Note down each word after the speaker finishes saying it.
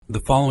The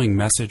following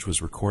message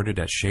was recorded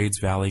at Shades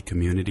Valley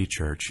Community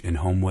Church in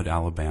Homewood,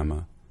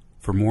 Alabama.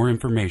 For more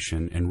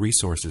information and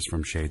resources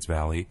from Shades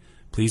Valley,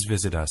 please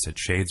visit us at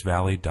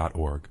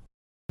shadesvalley.org.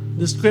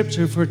 The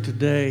scripture for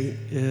today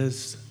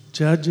is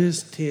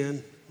Judges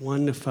 10,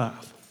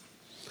 1-5.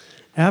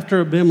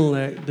 After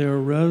Abimelech, there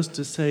arose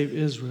to save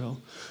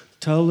Israel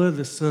Tola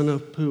the son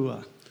of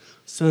Puah,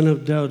 son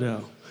of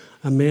Dodo,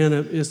 a man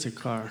of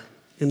Issachar,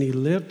 and he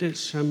lived at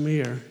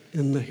Shamir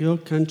in the hill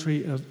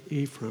country of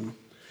Ephraim.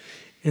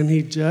 And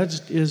he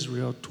judged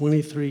Israel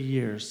 23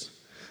 years.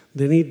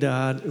 Then he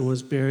died and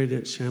was buried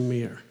at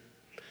Shamir.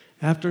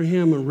 After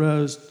him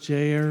arose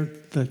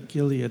Jair the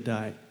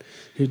Gileadite,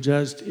 who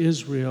judged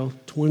Israel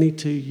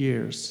 22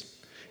 years.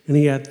 And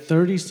he had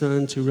 30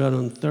 sons who rode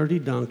on 30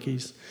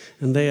 donkeys,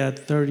 and they had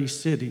 30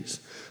 cities,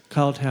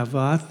 called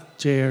Havoth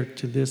Jair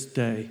to this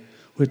day,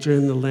 which are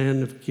in the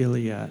land of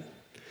Gilead.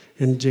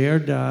 And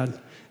Jair died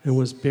and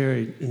was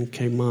buried in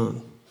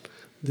Kamon.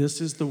 This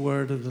is the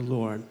word of the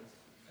Lord.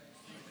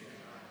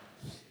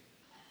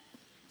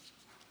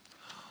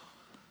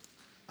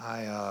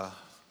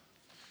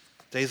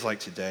 Days like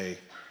today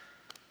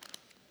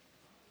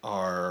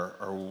are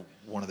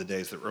one of the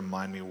days that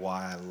remind me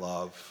why I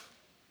love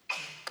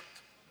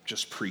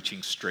just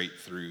preaching straight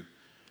through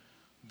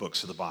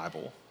books of the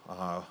Bible.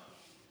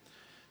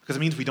 Because it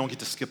means we don't get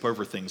to skip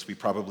over things we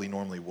probably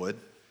normally would.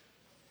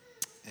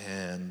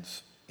 And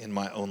in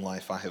my own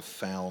life, I have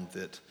found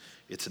that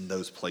it's in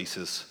those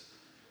places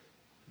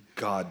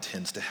God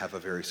tends to have a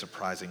very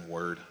surprising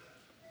word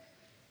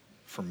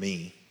for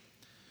me.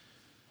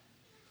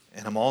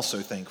 And I'm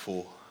also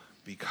thankful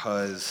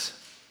because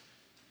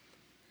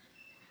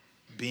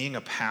being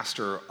a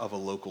pastor of a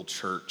local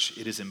church,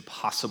 it is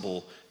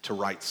impossible to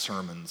write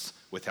sermons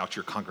without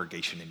your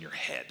congregation in your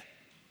head.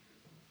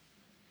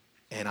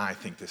 And I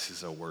think this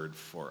is a word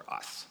for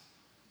us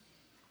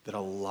that a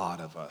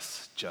lot of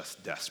us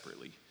just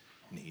desperately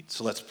need.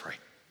 So let's pray.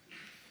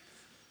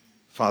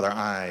 Father,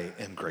 I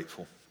am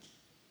grateful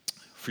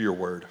for your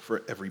word,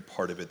 for every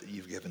part of it that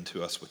you've given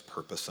to us with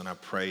purpose. And I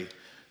pray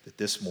that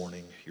this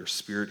morning, your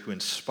Spirit who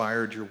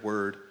inspired your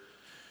word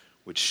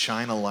would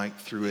shine a light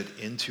through it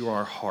into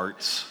our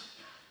hearts,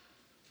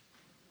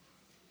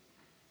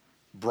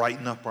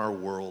 brighten up our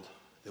world,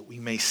 that we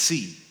may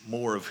see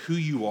more of who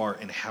you are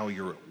and how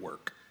you're at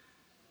work.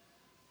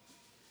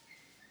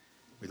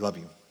 We love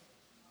you.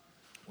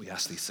 We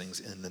ask these things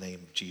in the name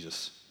of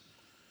Jesus,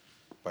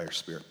 by your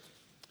Spirit.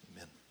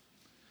 Amen.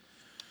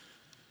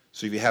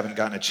 So if you haven't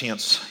gotten a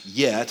chance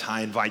yet,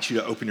 I invite you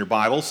to open your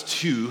Bibles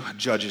to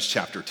Judges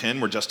chapter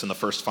 10. We're just in the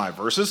first 5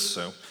 verses,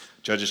 so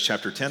Judges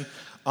chapter 10.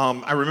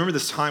 I remember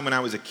this time when I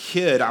was a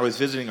kid, I was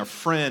visiting a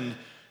friend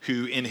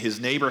who in his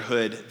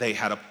neighborhood, they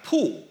had a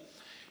pool.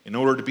 In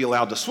order to be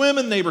allowed to swim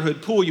in the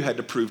neighborhood pool, you had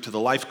to prove to the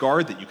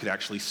lifeguard that you could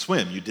actually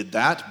swim. You did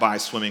that by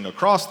swimming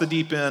across the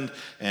deep end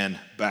and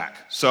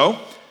back. So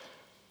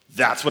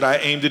that's what I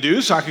aimed to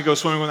do, so I could go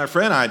swimming with my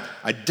friend.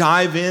 I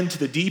dive into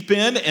the deep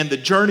end, and the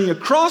journey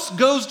across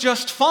goes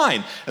just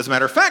fine. As a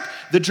matter of fact,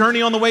 the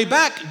journey on the way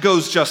back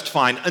goes just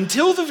fine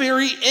until the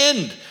very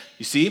end.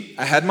 You see,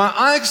 I had my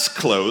eyes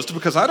closed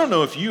because I don't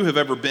know if you have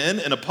ever been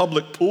in a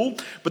public pool,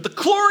 but the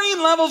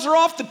chlorine levels are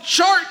off the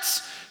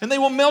charts, and they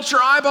will melt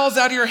your eyeballs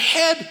out of your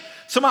head.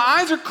 So my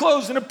eyes are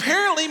closed, and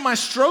apparently my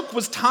stroke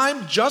was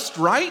timed just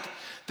right,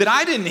 that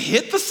I didn't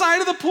hit the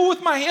side of the pool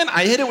with my hand,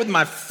 I hit it with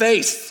my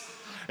face.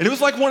 And it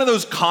was like one of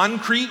those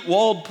concrete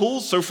walled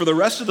pools. So for the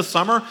rest of the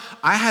summer,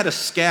 I had a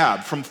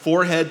scab from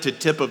forehead to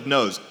tip of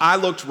nose. I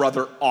looked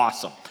rather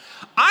awesome.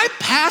 I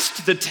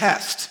passed the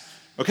test,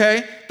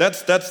 okay?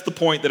 That's the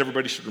point that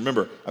everybody should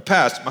remember. I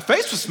passed. My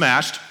face was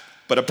smashed,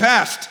 but I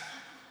passed.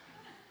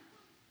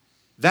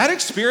 That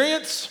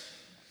experience,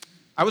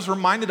 I was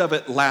reminded of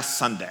it last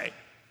Sunday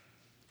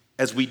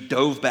as we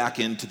dove back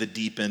into the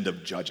deep end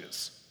of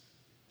Judges.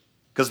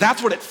 Because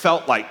that's what it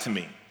felt like to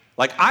me.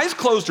 Like, eyes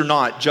closed or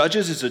not,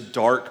 Judges is a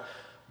dark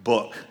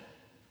book.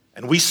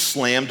 And we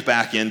slammed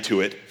back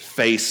into it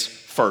face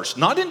first.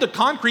 Not into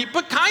concrete,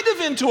 but kind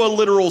of into a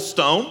literal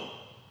stone.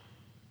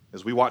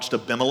 As we watched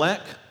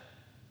Abimelech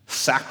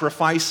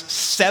sacrifice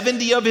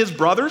 70 of his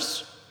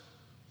brothers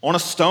on a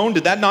stone.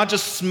 Did that not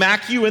just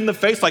smack you in the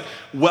face? Like,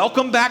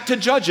 welcome back to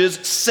Judges,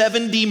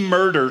 70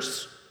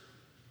 murders.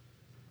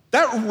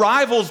 That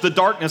rivals the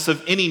darkness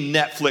of any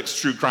Netflix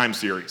true crime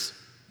series.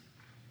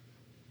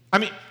 I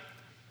mean,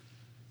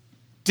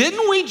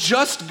 didn't we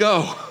just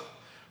go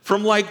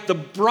from like the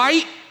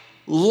bright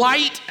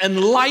light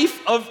and life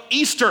of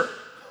Easter?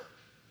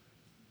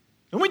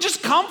 And we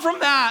just come from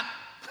that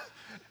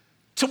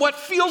to what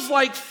feels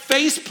like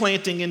face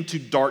planting into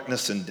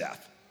darkness and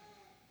death.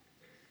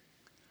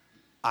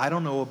 I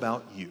don't know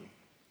about you,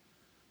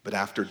 but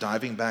after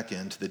diving back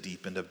into the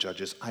deep end of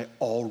Judges, I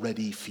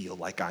already feel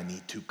like I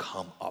need to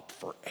come up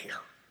for air.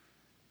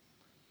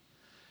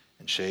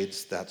 And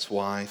Shades, that's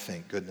why,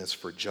 thank goodness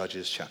for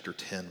Judges chapter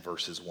 10,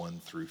 verses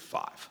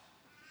 1-5,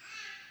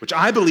 which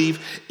I believe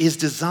is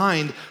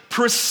designed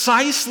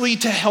precisely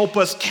to help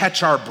us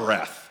catch our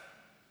breath.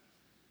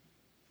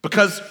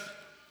 Because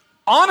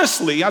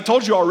Honestly, I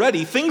told you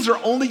already, things are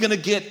only going to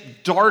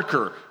get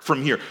darker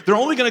from here. They're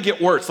only going to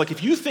get worse. Like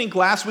if you think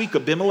last week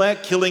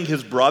Abimelech killing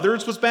his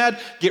brothers was bad,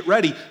 get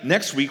ready.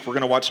 Next week we're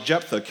going to watch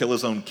Jephthah kill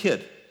his own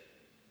kid.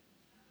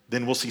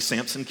 Then we'll see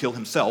Samson kill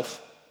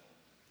himself.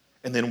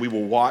 And then we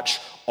will watch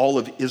all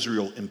of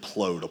Israel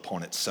implode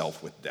upon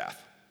itself with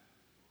death.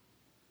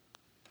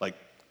 Like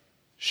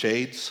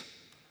shades,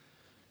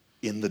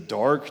 in the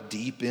dark,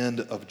 deep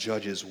end of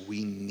Judges,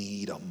 we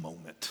need a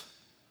moment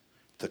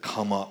to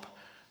come up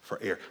for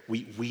air.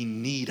 We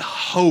need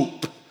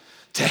hope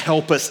to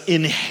help us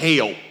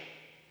inhale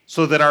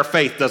so that our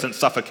faith doesn't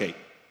suffocate.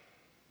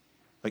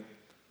 Like,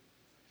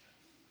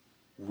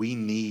 we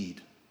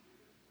need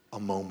a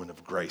moment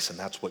of grace, and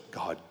that's what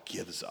God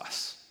gives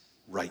us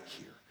right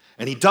here.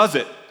 And he does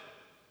it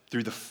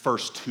through the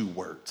first two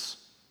words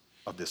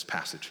of this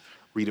passage.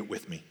 Read it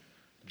with me.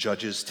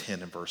 Judges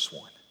 10 and verse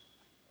 1.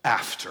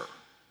 After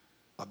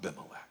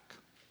Abimelech.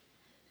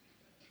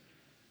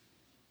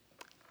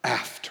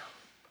 After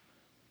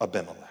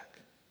Abimelech,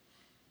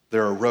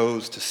 there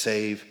arose to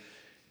save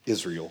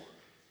Israel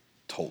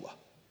Tola.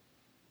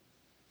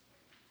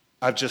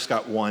 I've just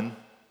got one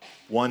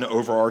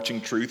overarching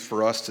truth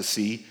for us to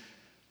see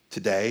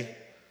today.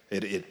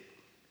 It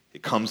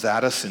comes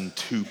at us in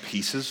two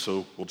pieces,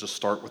 so we'll just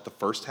start with the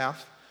first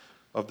half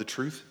of the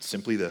truth. It's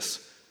simply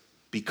this: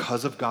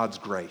 because of God's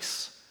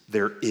grace,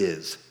 there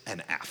is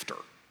an after.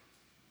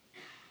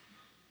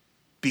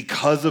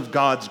 Because of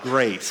God's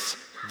grace,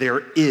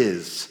 there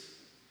is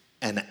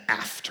an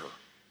after.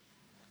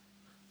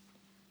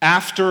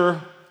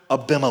 After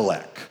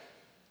Abimelech.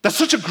 That's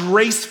such a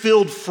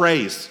grace-filled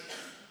phrase.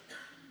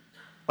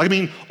 Like, I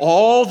mean,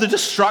 all the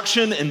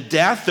destruction and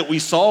death that we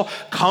saw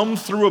come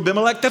through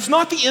Abimelech, that's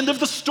not the end of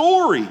the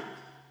story.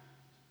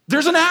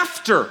 There's an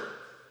after.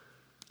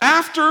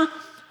 After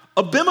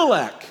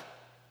Abimelech.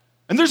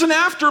 And there's an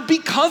after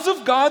because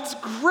of God's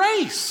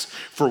grace.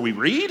 For we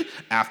read,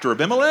 after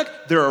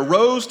Abimelech, there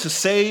arose to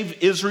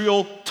save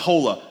Israel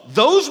Tola.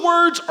 Those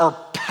words are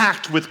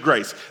packed with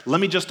grace.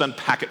 Let me just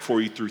unpack it for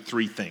you through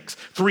three things.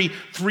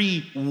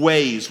 Three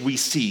ways we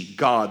see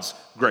God's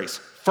grace.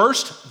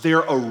 First, there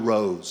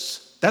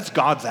arose. That's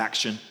God's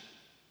action.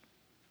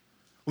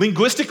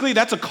 Linguistically,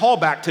 that's a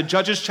callback to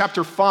Judges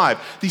chapter 5.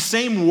 These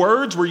same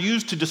words were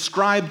used to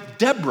describe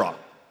Deborah.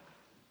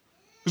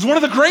 Who's one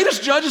of the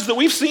greatest judges that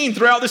we've seen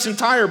throughout this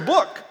entire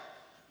book.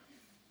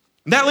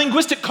 And that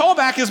linguistic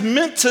callback is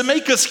meant to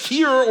make us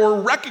hear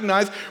or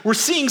recognize we're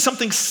seeing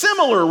something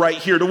similar right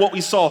here to what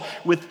we saw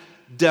with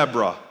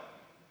Deborah.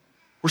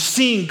 We're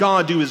seeing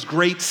God do his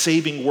great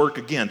saving work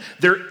again.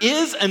 There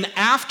is an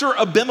after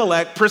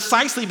Abimelech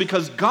precisely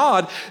because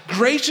God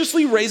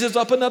graciously raises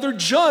up another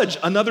judge,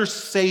 another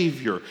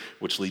savior,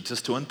 which leads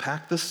us to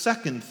unpack the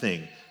second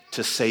thing,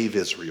 to save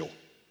Israel.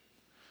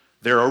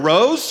 There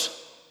arose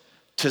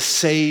to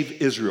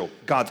save Israel.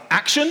 God's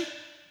action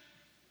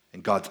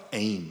and God's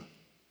aim.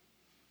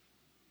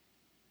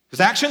 His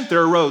action,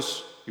 there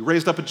arose. He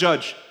raised up a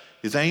judge.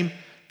 His aim,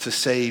 to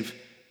save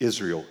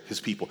Israel, his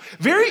people.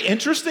 Very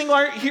interesting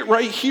right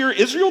here,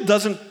 Israel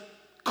doesn't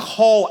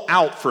call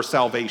out for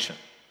salvation.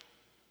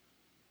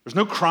 There's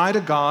no cry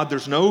to God.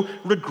 There's no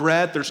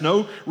regret. There's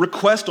no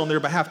request on their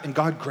behalf. And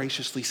God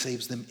graciously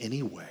saves them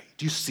anyway.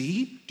 Do you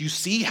see? Do you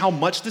see how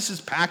much this is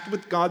packed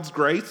with God's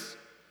grace?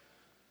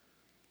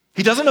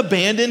 He doesn't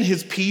abandon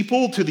his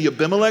people to the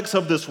Abimelechs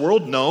of this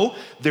world. No,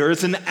 there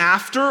is an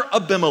after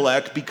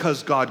Abimelech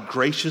because God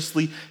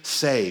graciously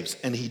saves.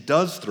 And he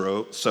does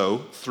so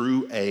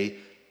through a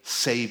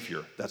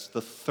savior. That's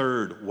the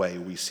third way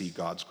we see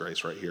God's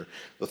grace right here.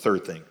 The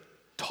third thing,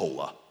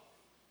 Tola.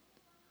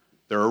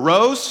 There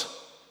arose,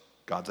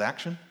 God's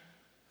action,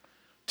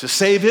 to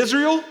save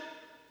Israel,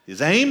 his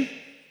aim,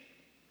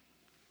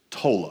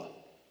 Tola.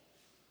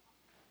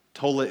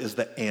 Tola is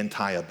the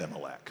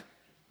anti-Abimelech.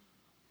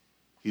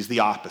 He's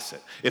the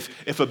opposite.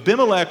 If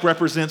Abimelech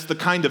represents the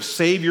kind of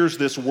saviors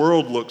this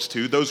world looks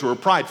to, those who are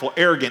prideful,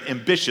 arrogant,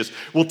 ambitious,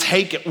 will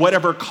take at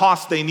whatever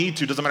cost they need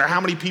to, doesn't matter how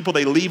many people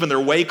they leave in their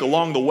wake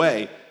along the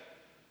way,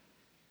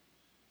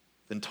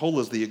 then Tola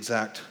is the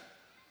exact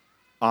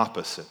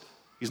opposite.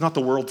 He's not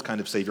the world's kind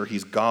of savior,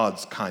 he's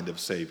God's kind of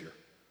savior.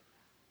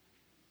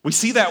 We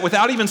see that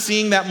without even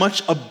seeing that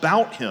much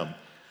about him.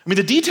 I mean,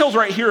 the details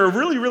right here are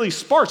really, really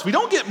sparse. We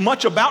don't get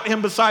much about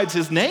him besides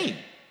his name.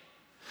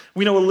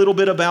 We know a little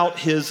bit about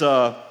his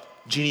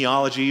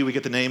genealogy. We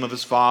get the name of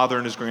his father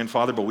and his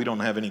grandfather, but we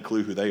don't have any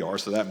clue who they are,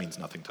 so that means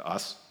nothing to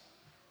us.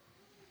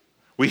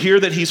 We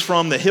hear that he's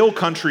from the hill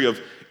country of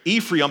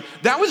Ephraim.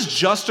 That was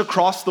just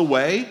across the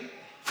way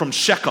from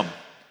Shechem,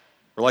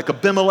 or like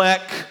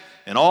Abimelech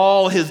and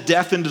all his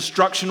death and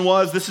destruction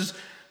was. This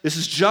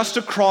is just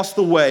across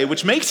the way,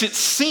 which makes it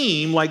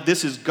seem like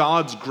this is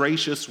God's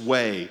gracious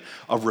way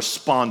of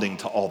responding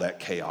to all that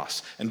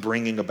chaos and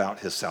bringing about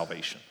his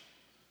salvation.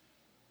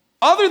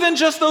 Other than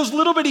just those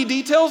little bitty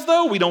details,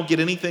 though, we don't get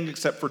anything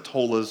except for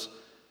Tola's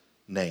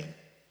name.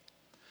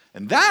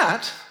 And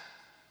that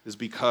is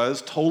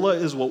because Tola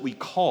is what we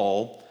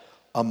call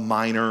a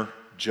minor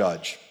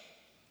judge.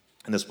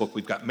 In this book,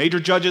 we've got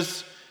major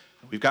judges,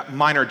 we've got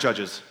minor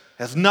judges.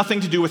 has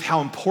nothing to do with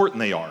how important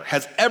they are. It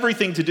has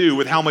everything to do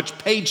with how much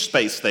page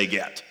space they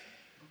get.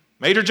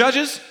 Major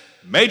judges,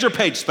 major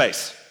page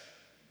space.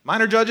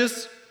 Minor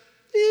judges,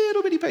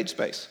 little bitty page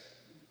space.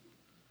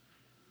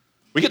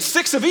 We get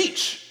 6 of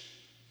each.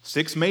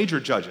 6 major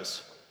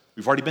judges.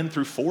 We've already been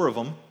through 4 of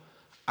them.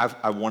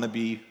 I want to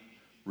be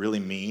really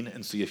mean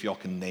and see if y'all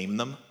can name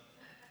them.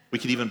 We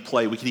could even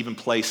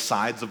play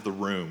sides of the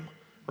room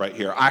right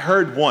here. I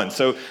heard 1.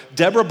 So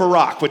Deborah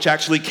Barak, which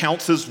actually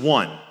counts as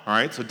 1. All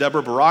right, so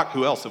Deborah Barak,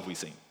 who else have we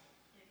seen?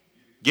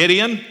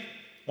 Gideon,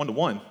 1 to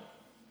 1.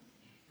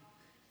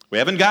 We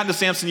haven't gotten to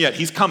Samson yet.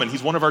 He's coming.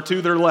 He's one of our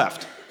 2 that are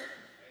left.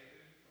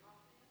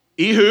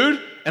 Ehud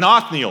and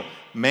Othniel.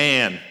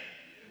 Man,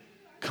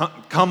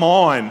 come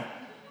on.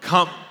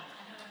 Come.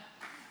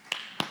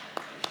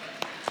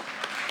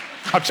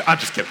 I'm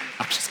just kidding.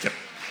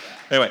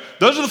 Anyway,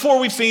 those are the 4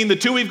 we've seen. The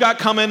 2 we've got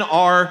coming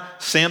are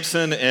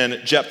Samson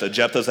and Jephthah.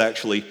 Jephthah's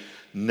actually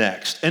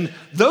next. And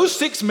those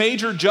 6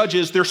 major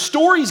judges, their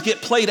stories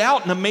get played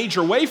out in a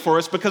major way for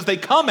us because they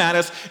come at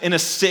us in a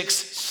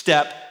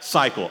 6-step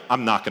cycle.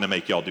 I'm not going to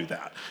make y'all do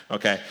that,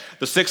 okay?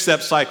 The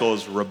 6-step cycle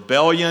is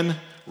rebellion,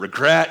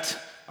 wrath,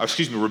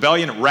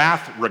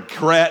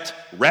 regret,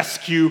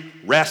 rescue,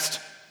 rest,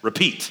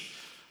 repeat,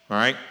 all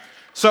right?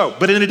 So,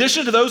 but in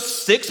addition to those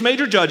 6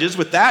 major judges,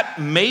 with that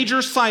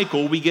major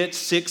cycle, we get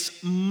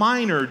 6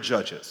 minor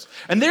judges.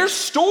 And their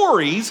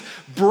stories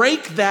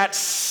break that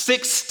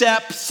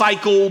 6-step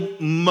cycle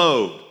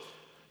mode.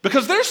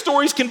 Because their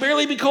stories can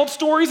barely be called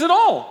stories at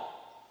all.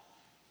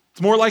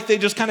 It's more like they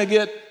just kind of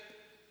get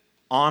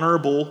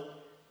honorable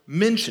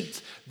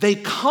mentions. They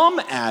come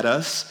at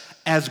us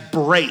as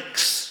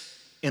breaks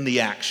in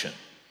the action.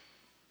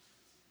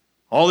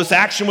 All this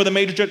action with a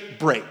major judge,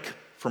 break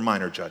for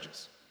minor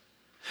judges.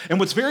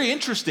 And what's very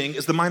interesting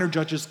is the minor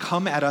judges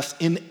come at us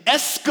in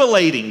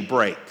escalating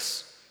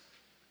breaks.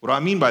 What do I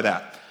mean by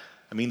that?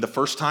 I mean, the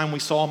first time we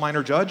saw a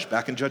minor judge,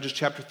 back in Judges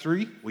chapter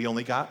 3, we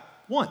only got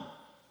 1,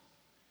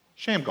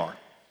 Shamgar.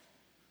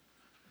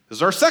 This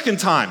is our second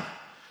time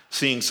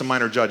seeing some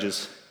minor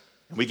judges,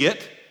 and we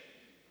get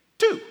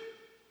 2,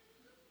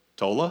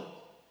 Tola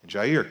and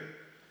Jair.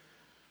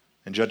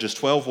 In Judges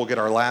 12, we'll get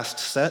our last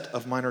set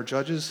of minor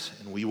judges,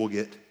 and we will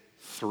get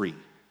 3.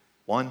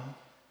 1,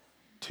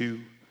 2,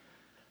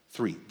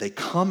 3. They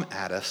come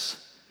at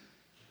us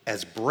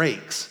as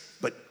breaks,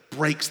 but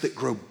breaks that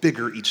grow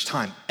bigger each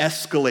time,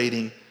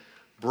 escalating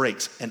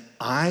breaks. And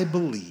I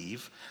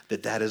believe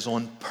that that is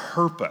on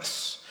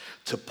purpose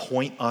to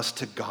point us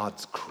to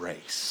God's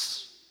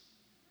grace.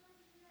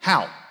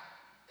 How?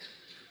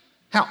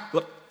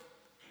 Look,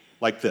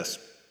 like this.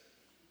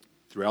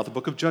 Throughout the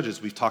book of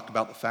Judges, we've talked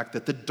about the fact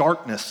that the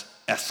darkness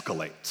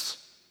escalates,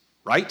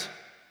 right?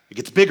 It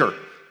gets bigger,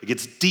 it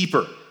gets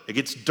deeper, it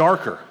gets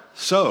darker.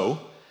 So,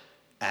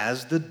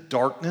 as the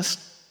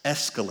darkness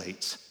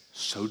escalates,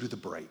 so do the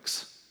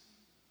breaks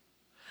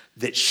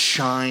that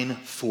shine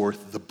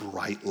forth the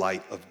bright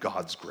light of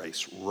God's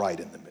grace right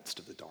in the midst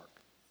of the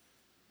dark.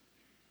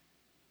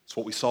 It's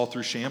what we saw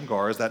through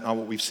Shamgar. Is that not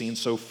what we've seen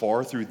so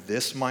far through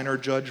this minor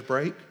judge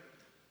break?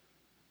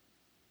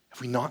 Have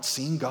we not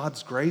seen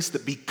God's grace?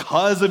 That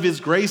because of his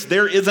grace,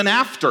 there is an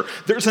after.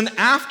 There's an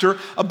after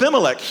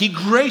Abimelech. He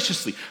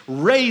graciously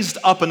raised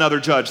up another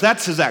judge.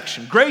 That's his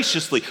action.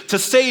 Graciously to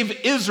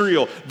save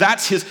Israel.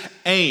 That's his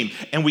aim.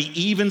 And we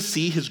even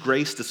see his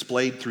grace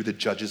displayed through the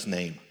judge's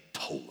name,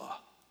 Tola.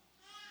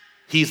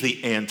 He's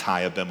the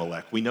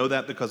anti-Abimelech. We know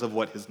that because of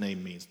what his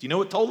name means. Do you know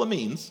what Tola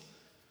means?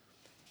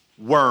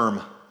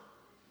 Worm.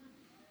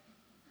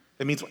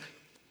 It means what?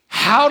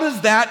 How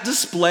does that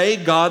display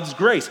God's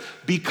grace?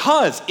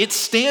 Because it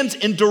stands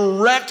in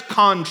direct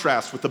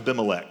contrast with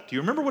Abimelech. Do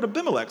you remember what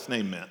Abimelech's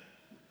name meant?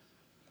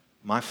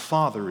 My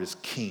father is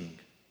king.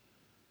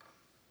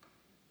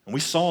 And we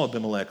saw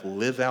Abimelech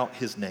live out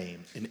his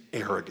name in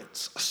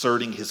arrogance,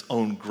 asserting his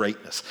own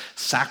greatness,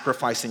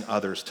 sacrificing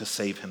others to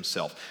save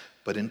himself.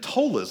 But in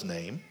Tola's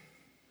name,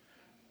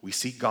 we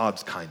see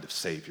God's kind of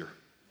savior,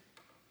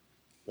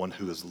 one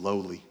who is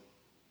lowly,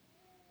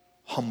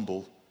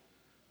 humble,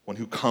 one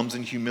who comes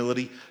in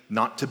humility,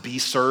 not to be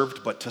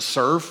served, but to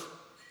serve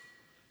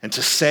and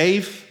to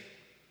save.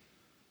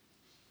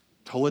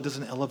 Tola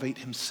doesn't elevate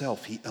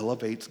himself. He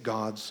elevates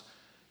God's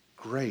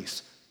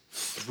grace.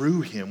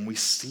 Through him, we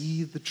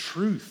see the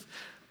truth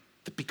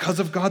that because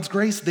of God's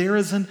grace, there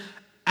is an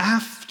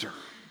after.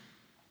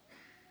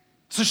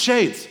 So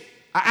shades,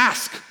 I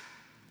ask,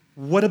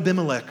 what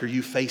Abimelech are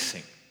you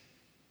facing?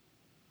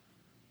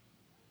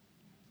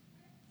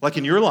 Like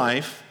in your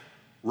life,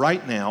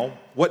 right now,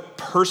 what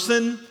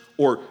person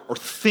or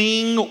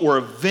thing or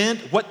event,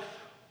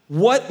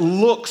 what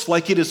looks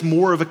like it is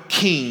more of a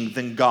king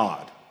than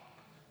God?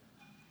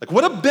 Like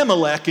what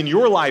Abimelech in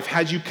your life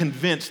has you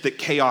convinced that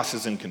chaos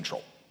is in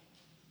control?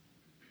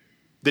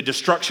 That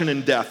destruction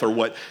and death are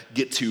what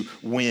get to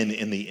win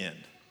in the end?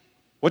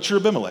 What's your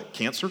Abimelech?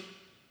 Cancer?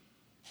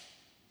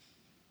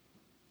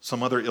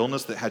 Some other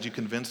illness that had you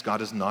convinced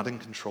God is not in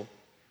control?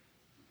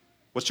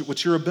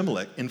 What's your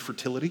Abimelech?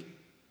 Infertility?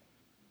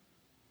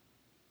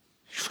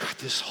 You've got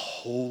this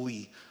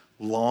holy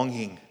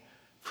longing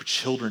for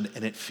children,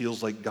 and it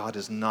feels like God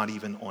is not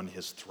even on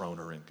his throne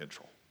or in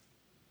control?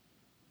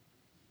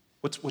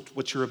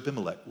 What's your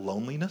Abimelech?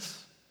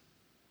 Loneliness?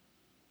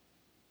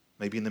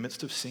 Maybe in the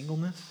midst of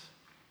singleness?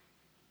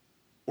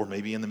 Or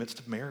maybe in the midst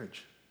of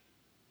marriage?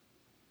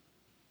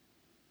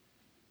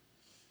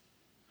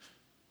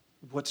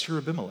 What's your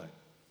Abimelech?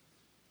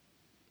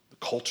 The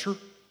culture?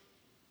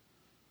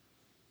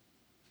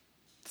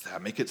 Does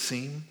that make it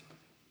seem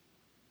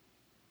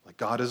like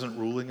God isn't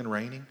ruling and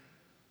reigning?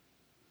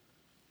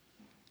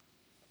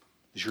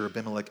 Is your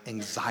Abimelech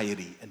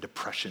anxiety and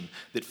depression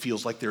that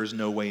feels like there is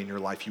no way in your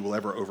life you will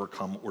ever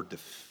overcome or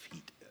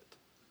defeat it?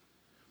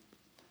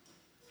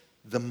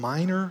 The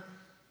minor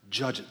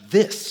judge,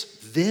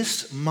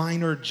 this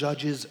minor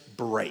judge's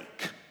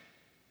break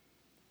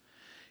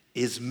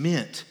is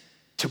meant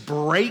to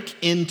break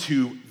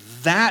into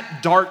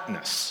that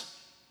darkness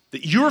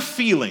that you're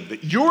feeling,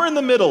 that you're in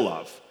the middle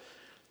of.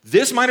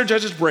 This minor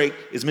judge's break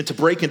is meant to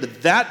break into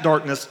that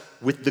darkness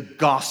with the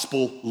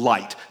gospel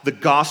light, the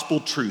gospel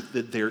truth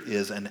that there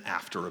is an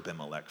after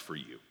Abimelech for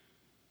you.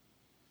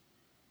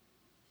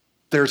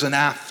 There's an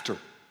after.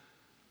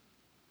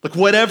 Like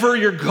whatever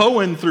you're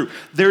going through,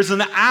 there's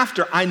an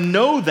after. I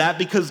know that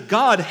because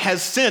God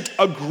has sent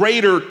a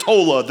greater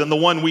Tola than the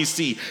one we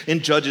see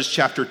in Judges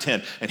chapter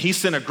 10. And he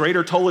sent a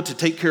greater Tola to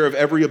take care of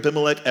every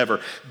Abimelech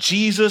ever.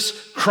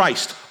 Jesus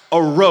Christ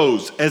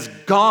arose as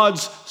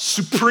God's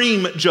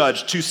supreme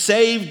judge to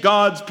save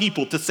God's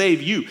people, to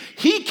save you.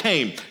 He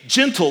came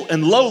gentle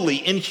and lowly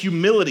in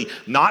humility,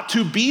 not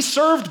to be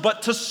served,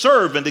 but to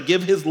serve and to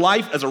give his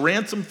life as a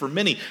ransom for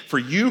many, for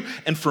you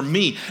and for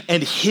me.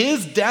 And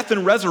his death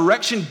and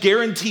resurrection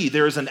guarantee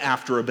there is an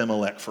after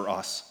Abimelech for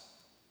us.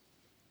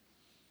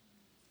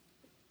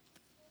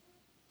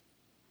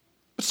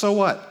 But so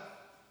what?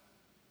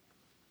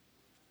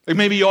 Like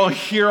maybe you all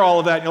hear all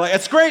of that and you're like,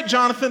 it's great,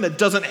 Jonathan, that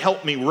doesn't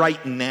help me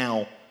right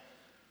now.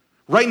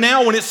 Right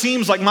now when it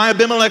seems like my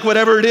Abimelech,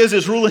 whatever it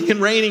is ruling and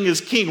reigning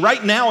as king.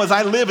 Right now as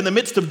I live in the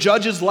midst of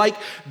judges like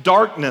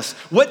darkness.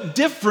 What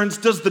difference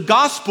does the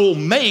gospel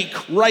make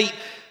right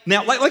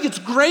now? Like it's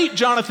great,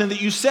 Jonathan,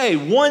 that you say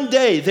one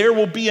day there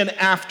will be an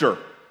after.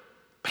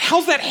 But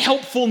how's that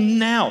helpful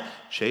now?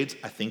 Shades,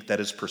 I think that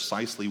is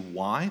precisely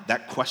why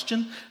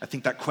I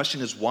think that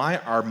question is why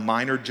our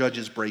minor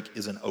judge's break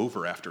isn't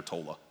over after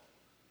Tola.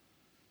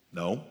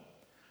 No,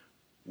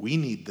 we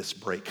need this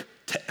break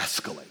to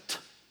escalate,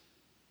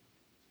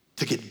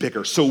 to get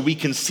bigger, so we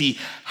can see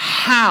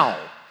how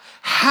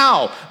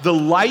the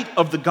light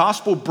of the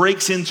gospel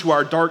breaks into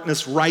our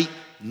darkness right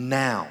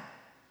now.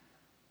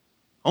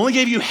 I only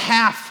gave you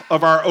half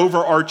of our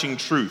overarching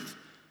truth.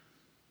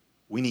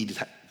 We need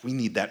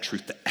that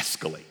truth to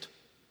escalate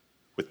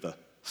with the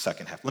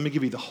second half. Let me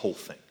give you the whole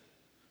thing.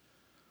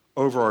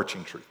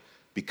 Overarching truth.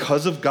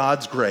 Because of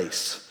God's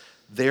grace,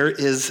 there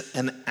is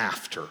an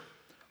after,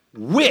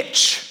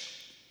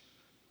 which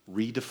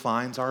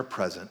redefines our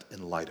present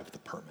in light of the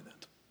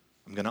permanent.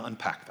 I'm going to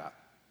unpack that.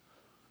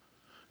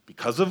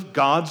 Because of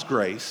God's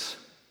grace,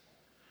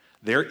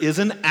 there is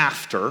an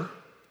after,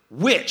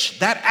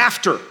 that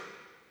after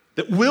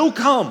that will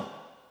come,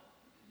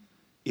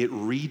 it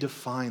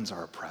redefines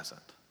our present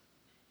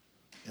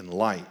in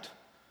light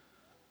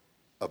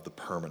of the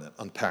permanent.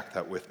 Unpack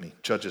that with me.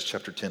 Judges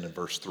chapter 10 and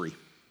verse 3.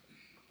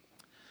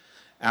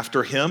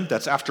 After him,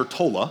 that's after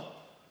Tola,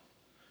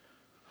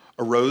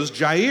 arose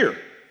Jair,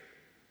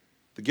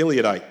 the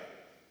Gileadite,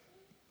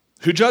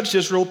 who judged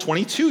Israel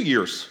 22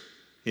 years.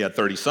 He had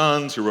 30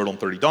 sons who rode on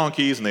 30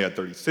 donkeys, and they had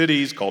 30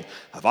 cities called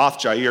Havoth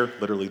Jair,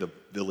 literally the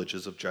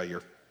villages of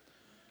Jair,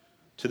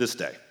 to this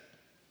day,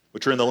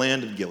 which are in the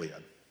land of Gilead.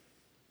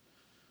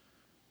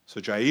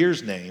 So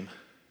Jair's name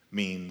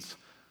means,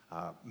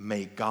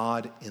 may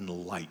God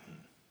enlighten.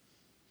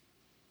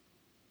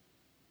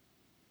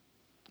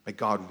 May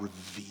God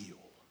reveal.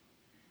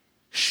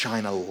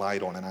 Shine a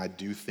light on. And I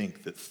do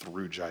think that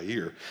through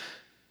Jair,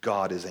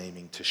 God is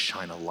aiming to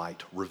shine a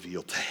light,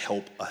 reveal, to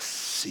help us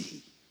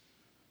see.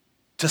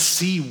 To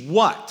see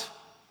what?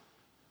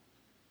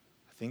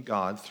 I think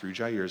God, through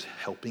Jair, is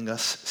helping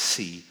us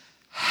see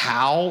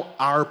how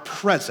our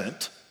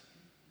present,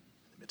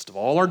 in the midst of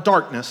all our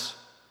darkness,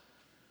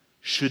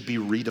 should be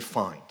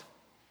redefined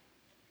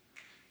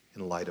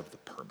in light of the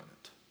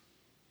permanent.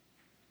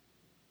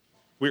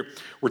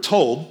 We're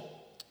told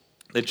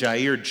that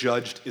Jair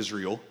judged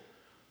Israel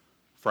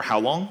for how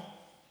long?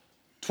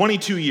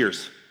 22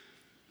 years.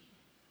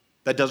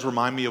 That does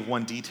remind me of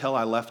one detail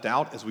I left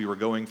out as we were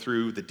going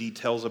through the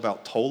details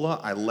about Tola.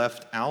 I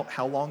left out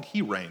how long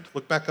he reigned.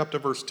 Look back up to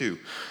verse 2.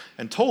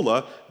 And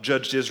Tola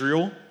judged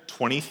Israel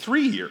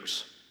 23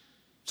 years.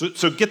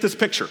 So get this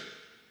picture,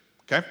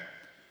 okay?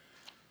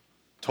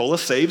 Tola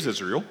saves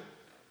Israel.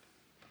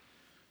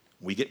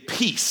 We get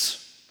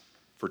peace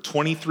for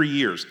 23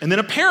 years. And then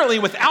apparently,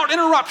 without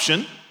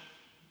interruption,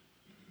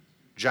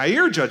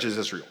 Jair judges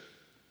Israel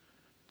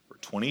for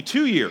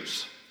 22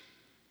 years,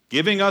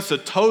 giving us a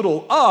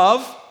total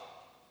of,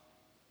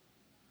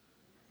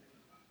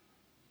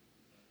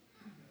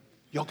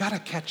 y'all got to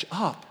catch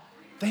up,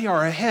 They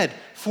are ahead.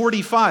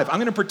 45. I'm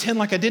going to pretend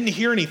like I didn't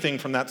hear anything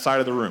from that side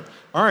of the room.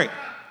 All right,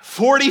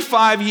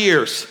 45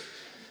 years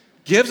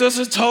gives us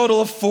a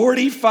total of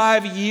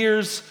 45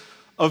 years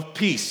of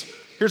peace.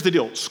 Here's the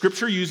deal.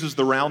 Scripture uses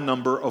the round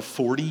number of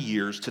 40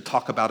 years to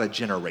talk about a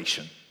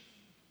generation,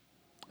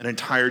 an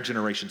entire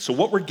generation. So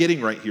what we're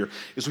getting right here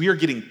is we are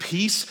getting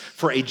peace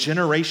for a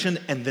generation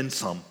and then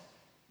some.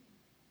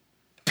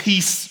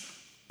 Peace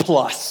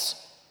plus.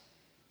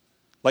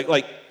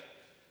 Like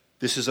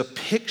this is a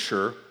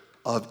picture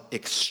of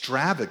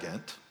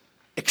extravagant,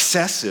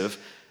 excessive,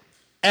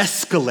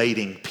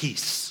 escalating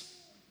peace.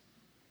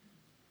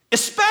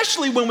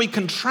 Especially when we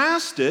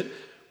contrast it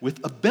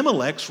with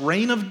Abimelech's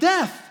reign of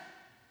death.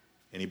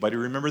 Anybody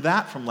remember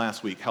that from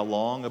last week? How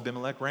long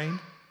Abimelech reigned?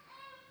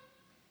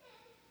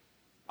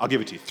 I'll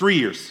give it to you. 3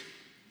 years.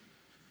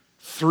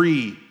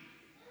 3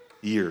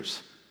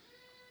 years.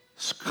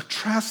 So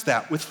contrast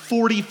that with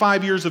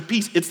 45 years of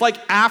peace. It's like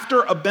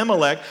after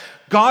Abimelech,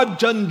 God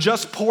doesn't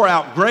just pour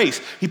out grace.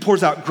 He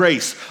pours out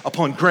grace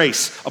upon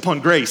grace upon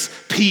grace,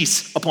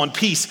 peace upon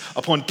peace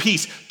upon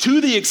peace,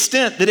 to the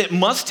extent that it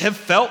must have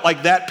felt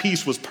like that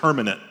peace was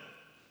permanent.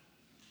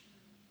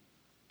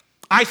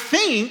 I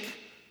think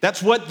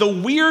that's what the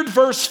weird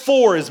verse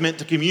 4 is meant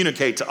to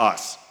communicate to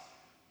us,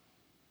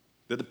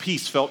 that the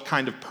peace felt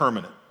kind of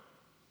permanent.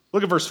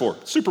 Look at verse 4.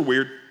 Super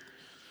weird.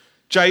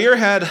 Jair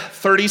had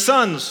 30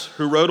 sons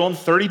who rode on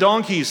 30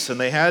 donkeys, and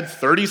they had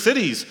 30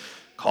 cities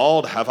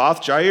called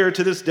Havoth Jair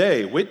to this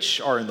day, which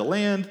are in the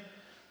land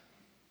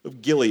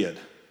of Gilead.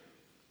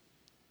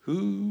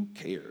 Who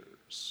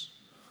cares?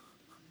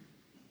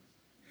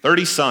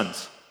 30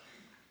 sons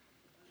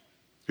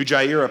who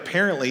Jair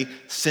apparently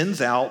sends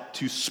out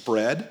to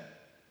spread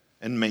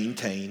and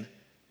maintain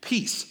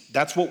peace.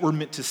 That's what we're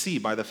meant to see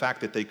by the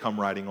fact that they come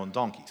riding on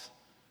donkeys.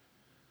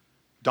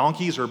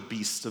 Donkeys are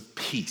beasts of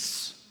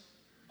peace.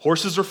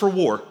 Horses are for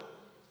war,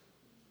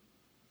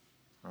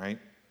 right?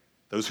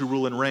 Those who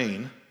rule and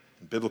reign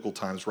in biblical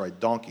times ride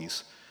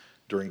donkeys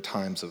during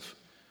times of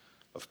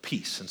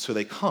peace. And so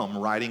they come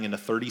riding into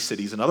 30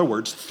 cities, in other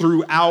words,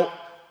 throughout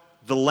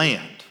the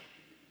land,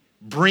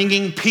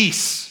 bringing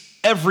peace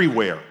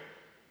everywhere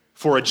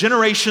for a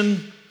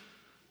generation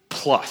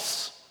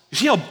plus. You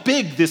see how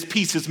big this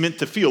peace is meant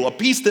to feel, a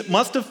peace that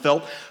must have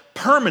felt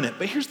permanent.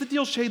 But here's the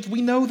deal, Shades,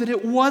 we know that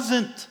it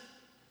wasn't.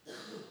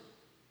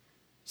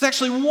 There's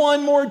actually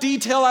one more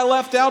detail I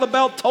left out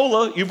about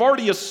Tola. You've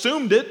already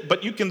assumed it,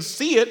 but you can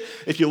see it.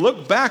 If you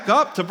look back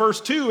up to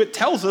verse 2, it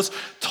tells us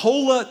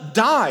Tola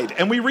died.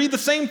 And we read the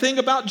same thing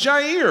about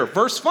Jair.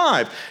 Verse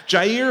 5,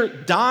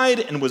 Jair died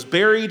and was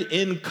buried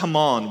in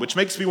Kaman, which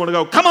makes me want to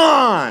go, come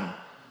on!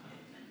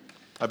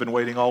 I've been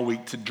waiting all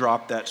week to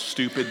drop that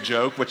stupid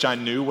joke, which I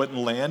knew wouldn't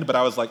land, but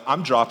I was like,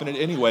 I'm dropping it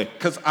anyway,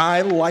 because I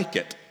like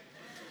it.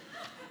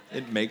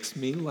 It makes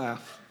me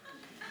laugh.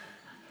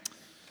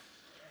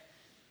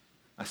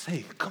 I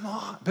say, come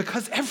on,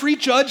 because every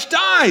judge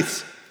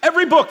dies.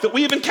 Every book that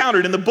we have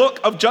encountered in the book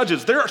of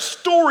Judges, there are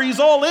stories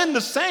all in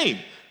the same.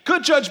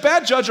 Good judge,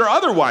 bad judge, or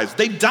otherwise,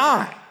 they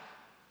die.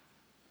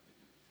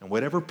 And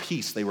whatever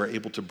peace they were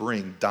able to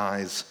bring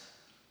dies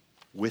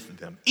with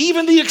them.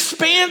 Even the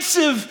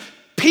expansive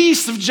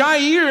peace of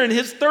Jair and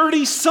his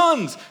 30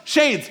 sons.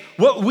 Shades,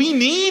 what we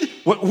need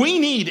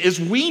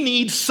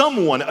is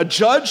someone, a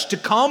judge, to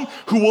come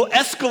who will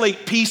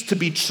escalate peace to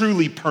be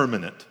truly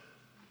permanent.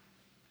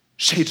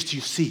 Shades, do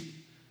you see?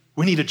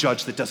 We need a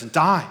judge that doesn't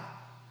die.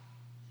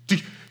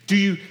 Do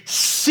you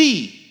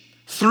see?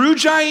 Through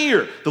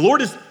Jair, the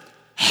Lord is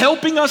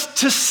helping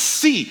us to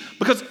see,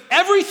 because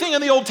everything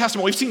in the Old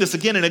Testament, we've seen this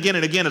again and again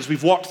and again as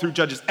we've walked through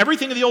Judges,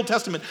 everything in the Old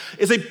Testament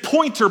is a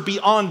pointer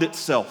beyond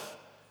itself.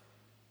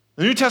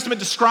 The New Testament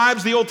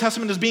describes the Old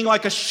Testament as being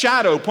like a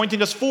shadow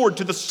pointing us forward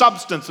to the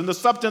substance, and the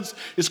substance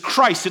is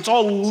Christ. It's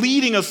all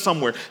leading us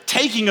somewhere,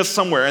 taking us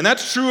somewhere, and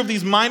that's true of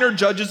these minor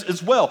judges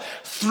as well.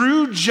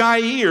 Through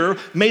Jair,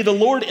 may the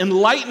Lord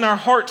enlighten our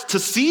hearts to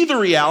see the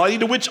reality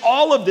to which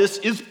all of this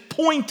is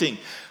pointing.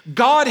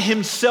 God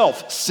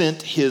himself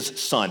sent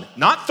his son,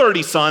 not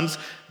 30 sons,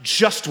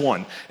 just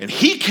one. And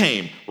he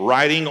came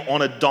riding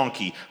on a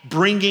donkey,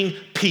 bringing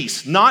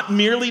peace, not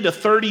merely to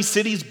 30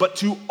 cities, but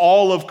to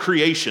all of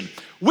creation,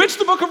 which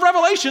the book of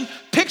Revelation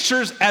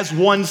pictures as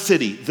one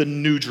city, the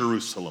New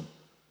Jerusalem.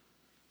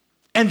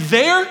 And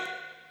there,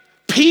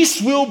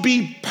 peace will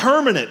be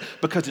permanent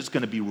because it's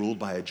going to be ruled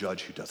by a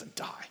judge who doesn't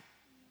die.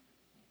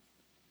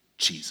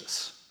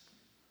 Jesus.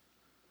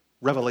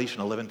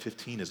 Revelation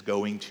 11:15 is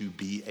going to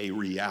be a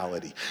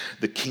reality.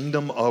 The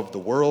kingdom of the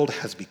world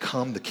has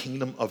become the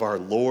kingdom of our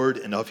Lord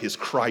and of his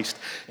Christ,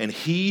 and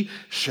he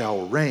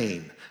shall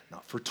reign,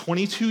 not for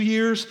 22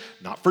 years,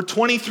 not for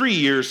 23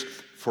 years,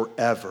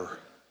 forever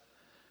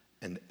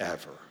and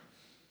ever.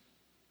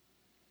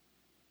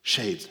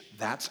 Shades,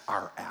 that's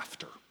our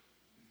after.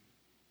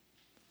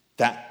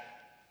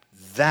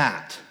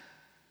 That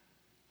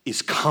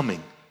is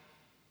coming.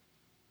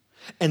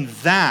 And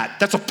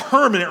that's a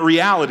permanent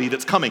reality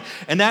that's coming.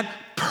 And that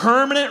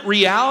permanent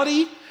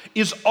reality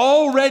is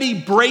already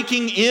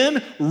breaking in,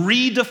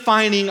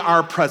 redefining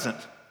our present.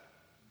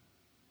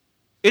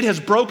 It has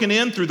broken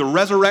in through the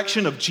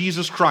resurrection of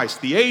Jesus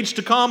Christ, the age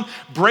to come,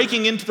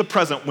 breaking into the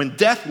present when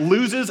death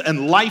loses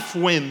and life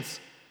wins.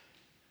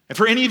 And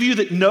for any of you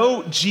that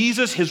know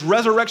Jesus, his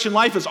resurrection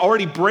life is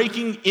already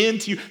breaking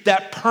into you.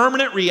 That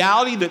permanent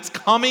reality that's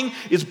coming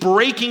is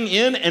breaking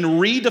in and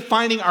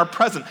redefining our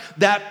present.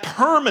 That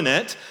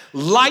permanent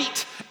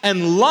light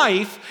and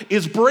life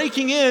is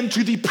breaking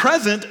into the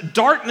present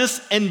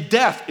darkness and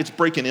death. It's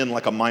breaking in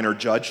like a minor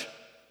judge.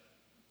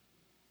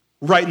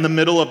 Right in the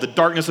middle of the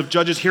darkness of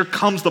judges, here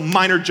comes the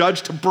minor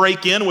judge to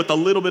break in with a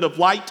little bit of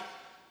light.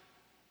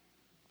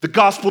 The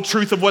gospel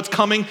truth of what's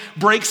coming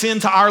breaks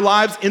into our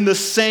lives in the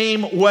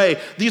same way.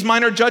 These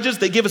minor judges,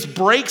 they give us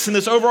breaks in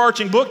this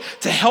overarching book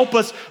to help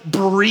us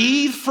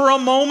breathe for a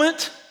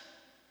moment.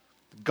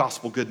 The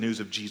gospel good news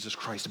of Jesus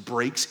Christ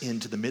breaks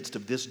into the midst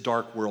of this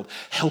dark world,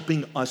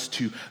 helping us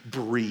to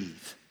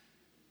breathe,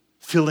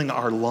 filling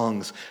our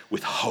lungs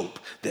with hope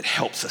that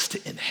helps us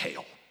to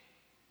inhale.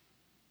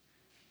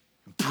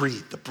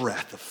 Breathe the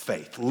breath of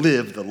faith.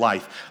 Live the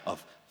life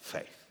of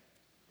faith.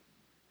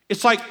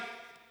 It's like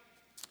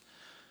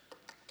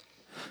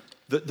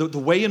the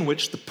way in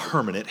which the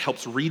permanent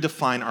helps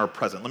redefine our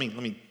present. Let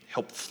me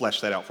help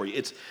flesh that out for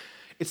you.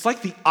 It's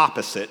like the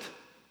opposite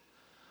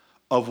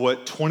of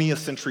what 20th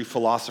century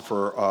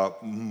philosopher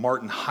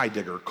Martin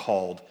Heidegger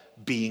called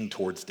being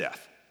towards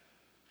death.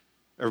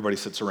 Everybody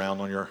sits around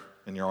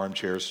in your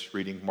armchairs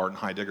reading Martin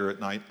Heidegger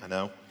at night, I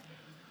know.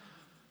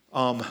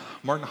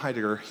 Martin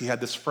Heidegger, he had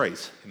this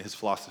phrase in his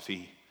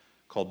philosophy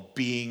called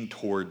being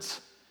towards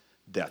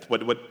death.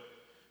 What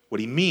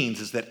he means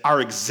is that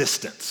our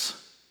existence,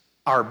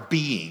 our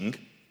being,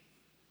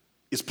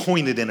 is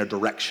pointed in a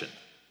direction.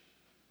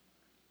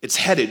 It's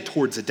headed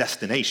towards a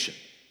destination.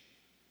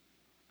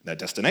 That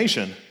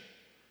destination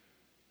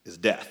is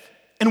death.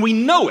 And we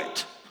know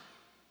it.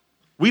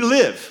 We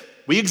live,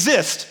 we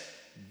exist,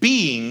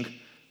 being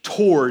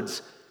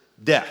towards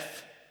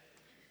death.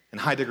 And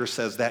Heidegger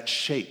says that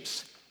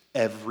shapes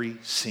every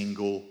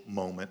single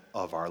moment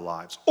of our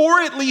lives.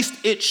 Or at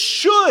least it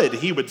should,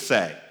 he would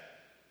say.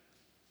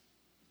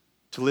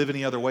 To live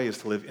any other way is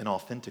to live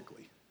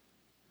inauthentically.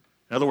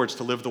 In other words,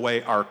 to live the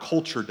way our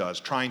culture does,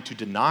 trying to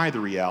deny the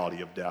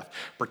reality of death,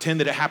 pretend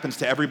that it happens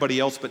to everybody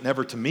else but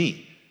never to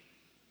me,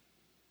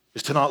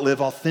 is to not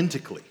live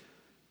authentically.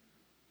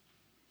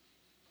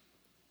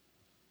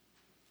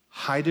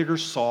 Heidegger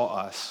saw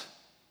us,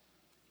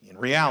 in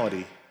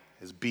reality,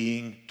 as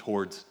being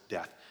towards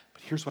death.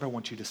 But here's what I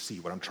want you to see,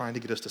 what I'm trying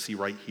to get us to see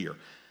right here.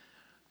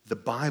 The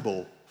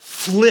Bible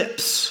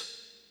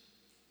flips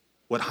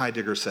what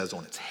Heidegger says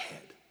on its head.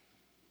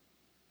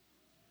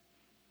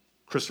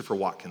 Christopher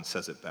Watkins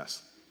says it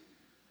best.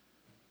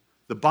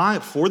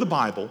 For the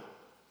Bible,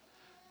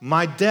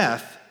 my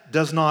death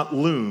does not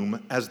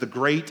loom as the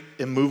great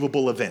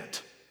immovable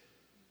event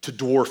to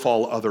dwarf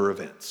all other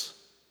events.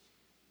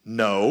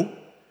 No,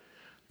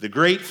 the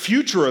great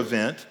future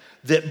event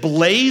that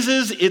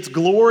blazes its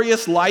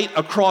glorious light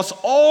across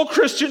all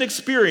Christian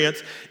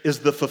experience is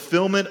the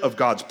fulfillment of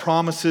God's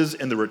promises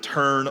and the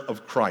return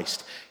of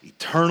Christ,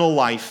 eternal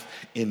life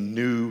in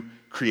new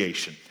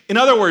creation. In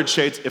other words,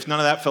 Shades, if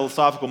none of that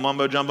philosophical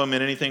mumbo-jumbo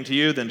meant anything to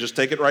you, then just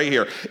take it right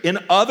here. In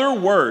other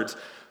words,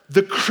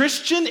 the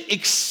Christian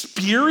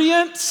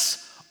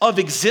experience of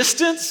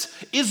existence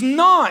is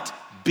not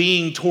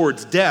being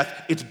towards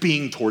death, it's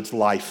being towards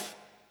life.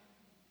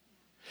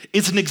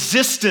 It's an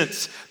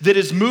existence that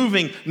is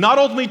moving not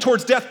ultimately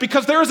towards death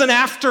because there is an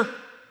after.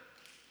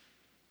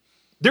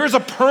 There is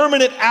a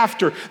permanent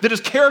after that is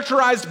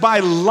characterized by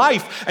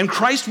life, and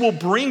Christ will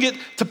bring it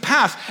to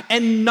pass.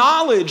 And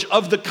knowledge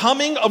of the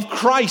coming of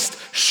Christ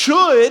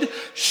should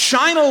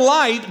shine a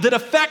light that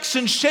affects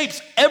and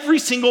shapes every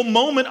single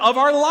moment of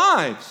our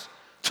lives.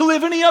 To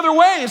live any other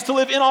way is to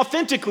live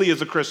inauthentically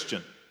as a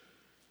Christian.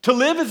 To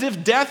live as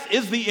if death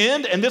is the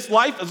end and this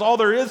life is all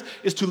there is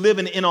to live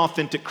an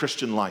inauthentic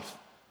Christian life.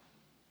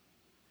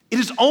 It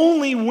is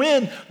only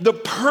when the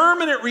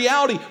permanent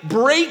reality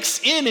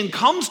breaks in and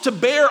comes to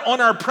bear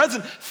on our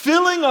present,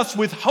 filling us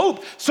with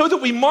hope so that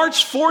we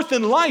march forth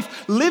in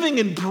life, living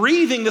and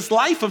breathing this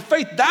life of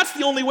faith. That's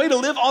the only way to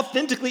live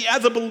authentically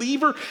as a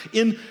believer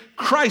in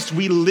Christ.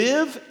 We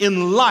live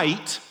in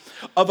light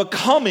of a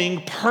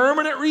coming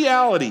permanent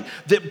reality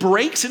that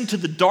breaks into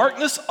the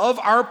darkness of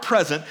our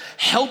present,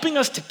 helping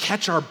us to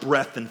catch our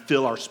breath and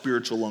fill our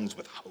spiritual lungs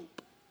with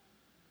hope.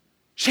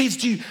 Shades,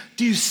 do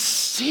you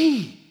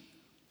see?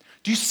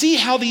 Do you see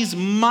how these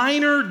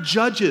minor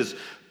judges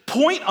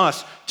point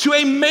us to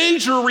a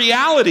major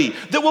reality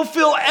that will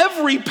fill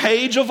every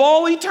page of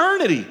all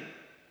eternity?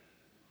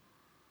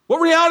 What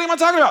reality am I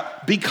talking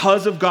about?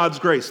 Because of God's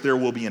grace, there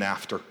will be an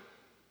after.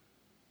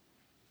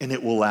 And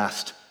it will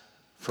last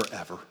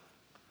forever.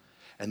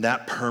 And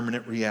that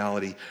permanent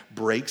reality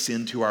breaks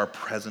into our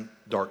present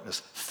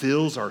darkness,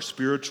 fills our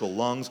spiritual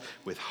lungs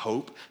with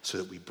hope so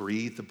that we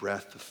breathe the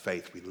breath of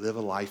faith. We live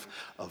a life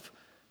of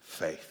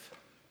faith.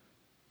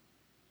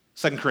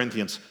 2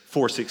 Corinthians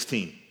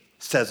 4:16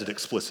 says it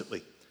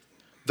explicitly.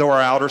 Though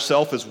our outer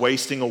self is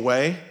wasting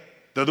away,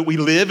 though that we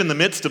live in the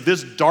midst of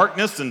this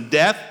darkness and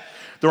death,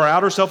 Though our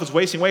outer self is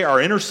wasting away, our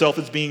inner self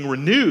is being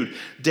renewed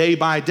day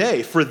by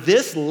day. For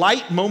this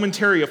light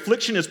momentary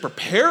affliction is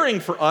preparing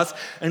for us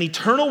an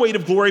eternal weight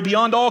of glory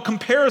beyond all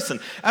comparison,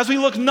 as we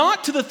look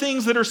not to the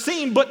things that are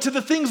seen, but to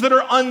the things that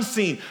are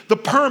unseen, the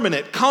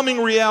permanent,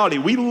 coming reality.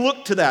 We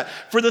look to that.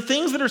 For the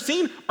things that are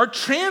seen are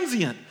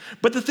transient,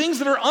 but the things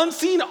that are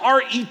unseen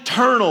are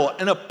eternal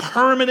and a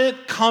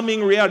permanent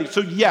coming reality. So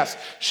yes,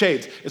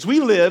 Shades, as we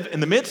live in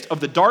the midst of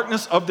the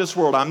darkness of this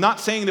world, I'm not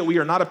saying that we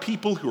are not a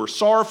people who are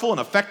sorrowful and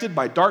affected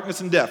by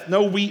darkness and death.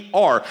 No, we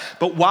are.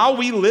 But while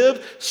we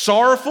live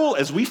sorrowful,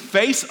 as we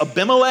face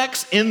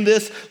Abimelechs in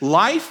this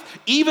life,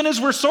 even as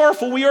we're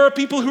sorrowful, we are a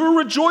people who are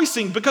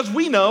rejoicing because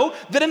we know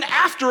that an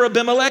after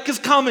Abimelech is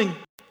coming.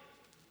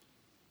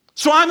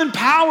 So I'm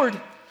empowered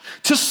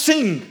to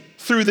sing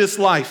through this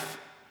life.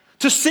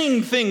 To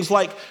sing things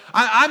like,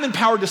 I'm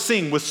empowered to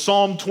sing with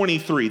Psalm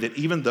 23, that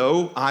even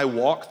though I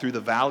walk through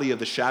the valley of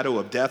the shadow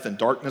of death and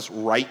darkness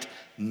right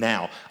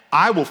now,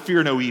 I will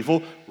fear no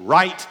evil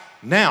right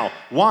now.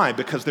 Why?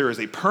 Because there is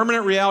a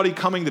permanent reality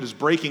coming that is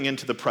breaking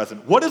into the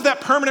present. What is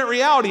that permanent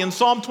reality in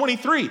Psalm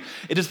 23?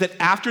 It is that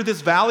after this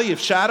valley of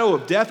shadow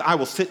of death, I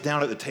will sit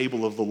down at the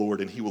table of the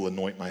Lord and he will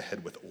anoint my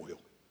head with oil.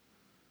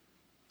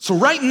 So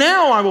right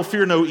now I will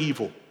fear no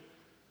evil.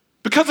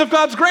 Because of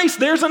God's grace,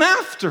 there's an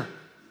after.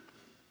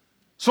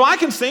 So I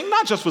can sing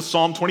not just with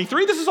Psalm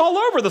 23, this is all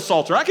over the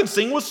Psalter. I can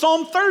sing with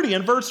Psalm 30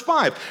 and verse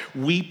 5.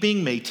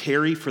 Weeping may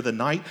tarry for the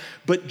night,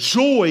 but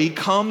joy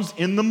comes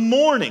in the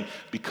morning.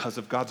 Because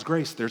of God's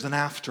grace, there's an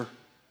after.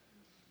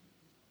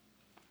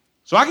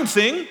 So I can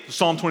sing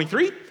Psalm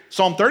 23,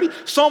 Psalm 30,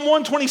 Psalm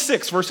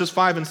 126, verses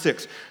 5 and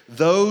 6.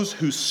 Those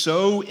who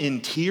sow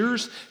in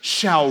tears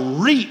shall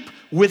reap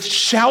with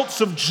shouts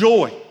of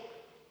joy.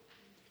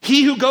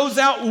 He who goes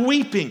out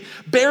weeping,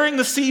 bearing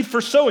the seed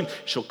for sowing,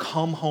 shall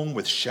come home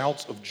with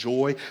shouts of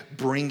joy,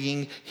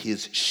 bringing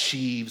his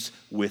sheaves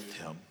with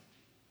him.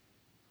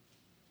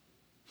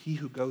 He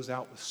who goes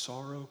out with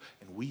sorrow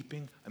and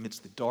weeping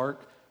amidst the dark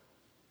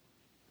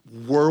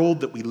world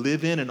that we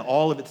live in and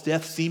all of its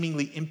death,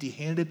 seemingly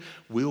empty-handed,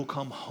 will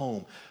come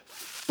home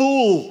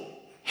full,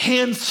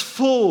 hands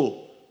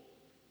full,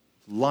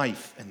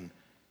 life and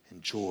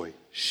joy.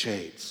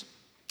 Shades.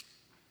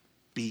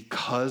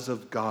 Because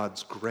of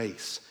God's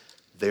grace,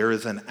 there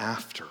is an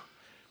after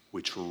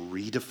which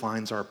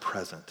redefines our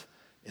present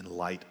in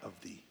light of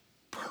the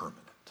permanent.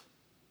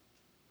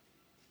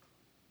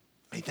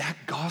 May that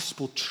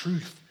gospel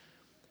truth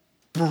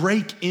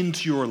break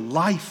into your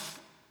life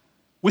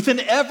with an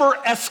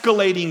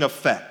ever-escalating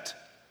effect,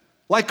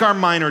 like our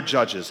minor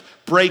judges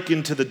break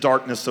into the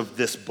darkness of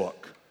this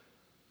book.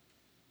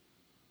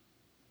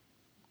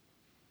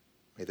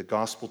 May the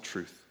gospel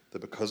truth that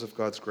because of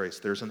God's grace,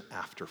 there's an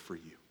after for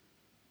you.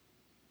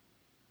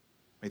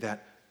 May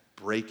that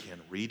break in,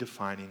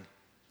 redefining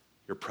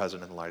your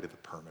present in light of the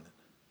permanent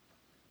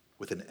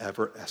with an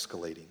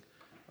ever-escalating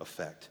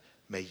effect.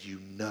 May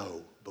you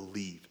know,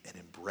 believe, and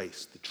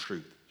embrace the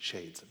truth,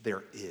 Shades.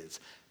 There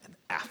is an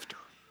after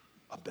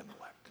Abimelech.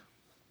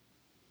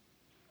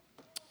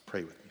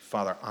 Pray with me.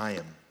 Father, I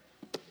am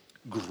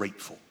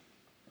grateful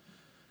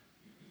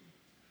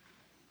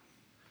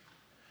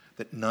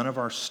that none of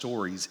our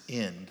stories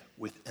end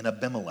with an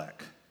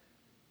Abimelech.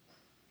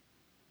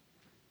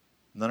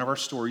 None of our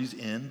stories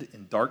end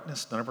in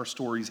darkness. None of our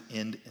stories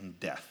end in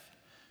death.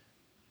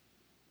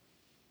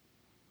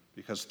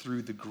 Because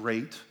through the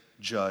great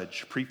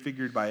judge,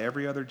 prefigured by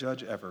every other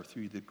judge ever,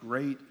 through the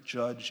great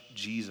judge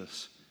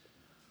Jesus,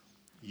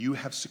 you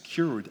have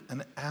secured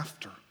an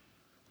after.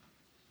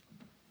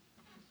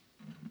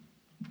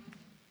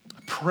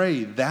 I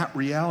pray that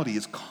reality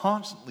is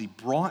constantly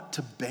brought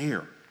to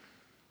bear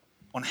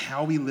on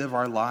how we live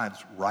our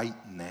lives right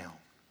now.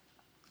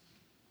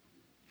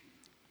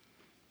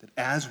 That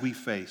as we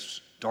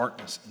face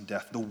darkness and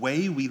death, the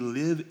way we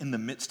live in the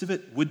midst of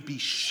it would be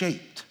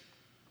shaped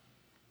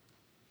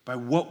by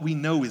what we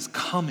know is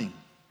coming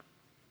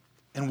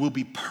and will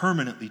be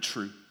permanently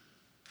true.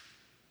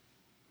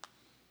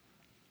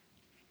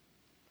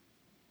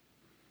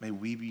 May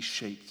we be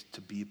shaped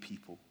to be a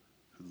people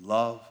who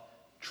love,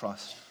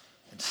 trust,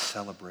 and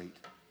celebrate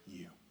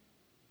you.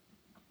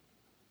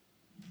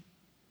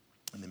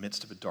 In the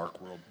midst of a dark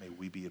world, may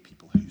we be a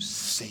people who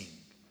sing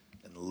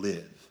and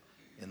live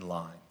in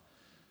line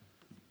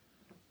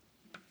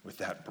with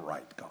that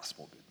bright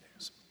gospel good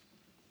news.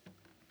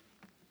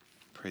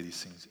 Pray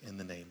these things in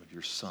the name of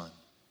your Son,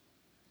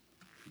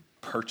 who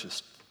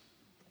purchased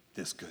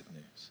this good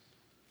news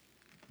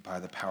by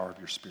the power of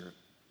your Spirit,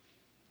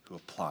 who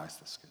applies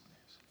this good news.